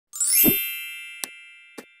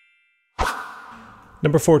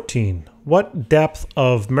Number 14. What depth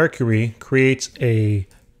of mercury creates a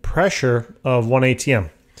pressure of 1 atm?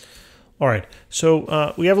 All right,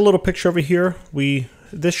 so we have a little picture over here.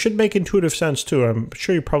 This should make intuitive sense too. I'm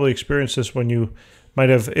sure you probably experienced this when you might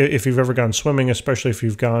have, if you've ever gone swimming, especially if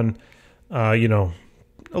you've gone, you know,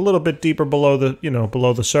 a little bit deeper below the,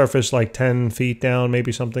 below the surface, like 10 feet down,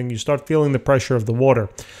 maybe something. You start feeling the pressure of the water.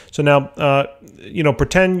 So now,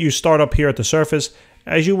 pretend you start up here at the surface.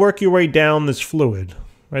 As you work your way down this fluid,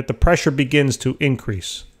 right, the pressure begins to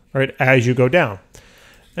increase, right, as you go down.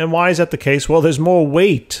 And why is that the case? Well, there's more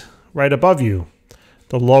weight right above you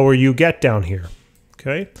the lower you get down here.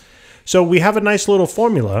 Okay, so we have a nice little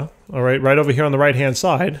formula, all right over here on the right hand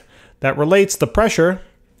side, that relates the pressure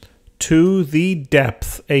to the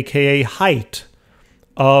depth, aka height,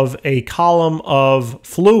 of a column of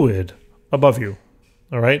fluid above you.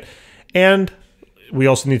 All right, and we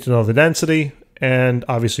also need to know the density and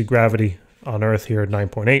obviously gravity on Earth here at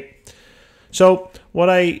 9.8. So what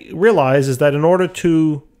I realize is that in order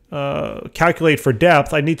to calculate for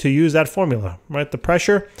depth, I need to use that formula, right? The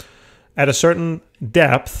pressure at a certain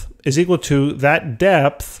depth is equal to that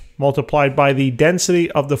depth multiplied by the density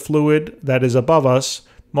of the fluid that is above us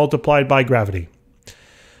multiplied by gravity.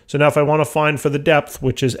 So now if I want to find for the depth,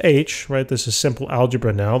 which is h, right? This is simple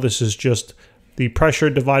algebra now. This is just the pressure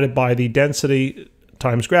divided by the density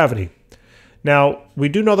times gravity. Now, we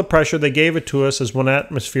do know the pressure. They gave it to us as 1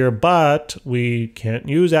 atmosphere, but we can't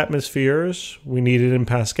use atmospheres. We need it in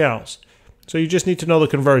pascals. So you just need to know the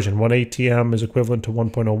conversion. 1 atm is equivalent to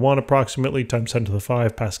 1.01 approximately times 10 to the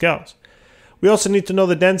 5 pascals. We also need to know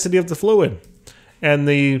the density of the fluid. And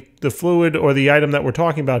the fluid or the item that we're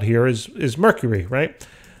talking about here is mercury, right?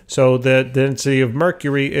 So the density of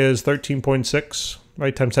mercury is 13.6,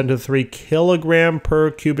 right, times 10 to the 3 kilogram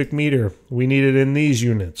per cubic meter. We need it in these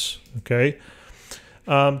units, okay?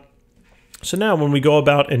 So now when we go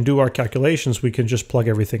about and do our calculations, we can just plug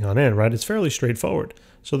everything on in, right? It's fairly straightforward.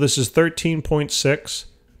 So this is 13.6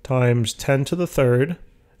 times 10 to the 3rd.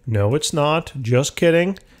 No, it's not. Just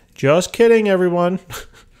kidding. Just kidding, everyone.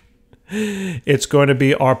 It's going to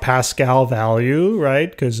be our Pascal value,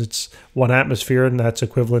 right? Because it's 1 atmosphere and that's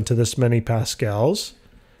equivalent to this many pascals.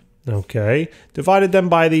 Okay. Divided them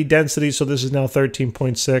by the density. So this is now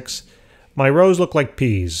 13.6. My rows look like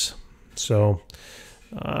peas. So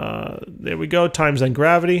there we go. Times then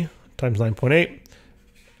gravity times 9.8.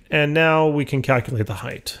 And now we can calculate the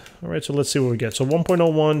height. All right. So let's see what we get. So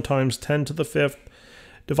 1.01 times 10 to the 5th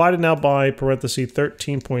divided now by parenthesis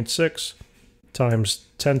 13.6 times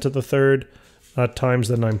 10 to the 3rd times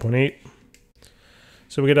the 9.8.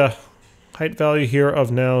 So we get a height value here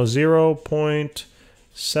of now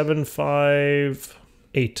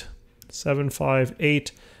 0.758.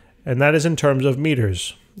 758. And that is in terms of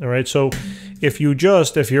meters. All right. So if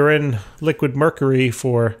you're in liquid mercury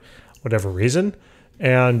for whatever reason,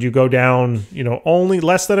 and you go down, only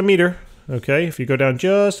less than a meter, okay? If you go down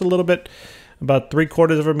just a little bit, about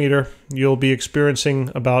 3/4 of a meter, you'll be experiencing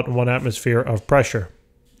about 1 atmosphere of pressure,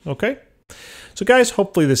 okay? So guys,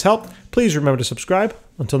 hopefully this helped. Please remember to subscribe.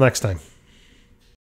 Until next time.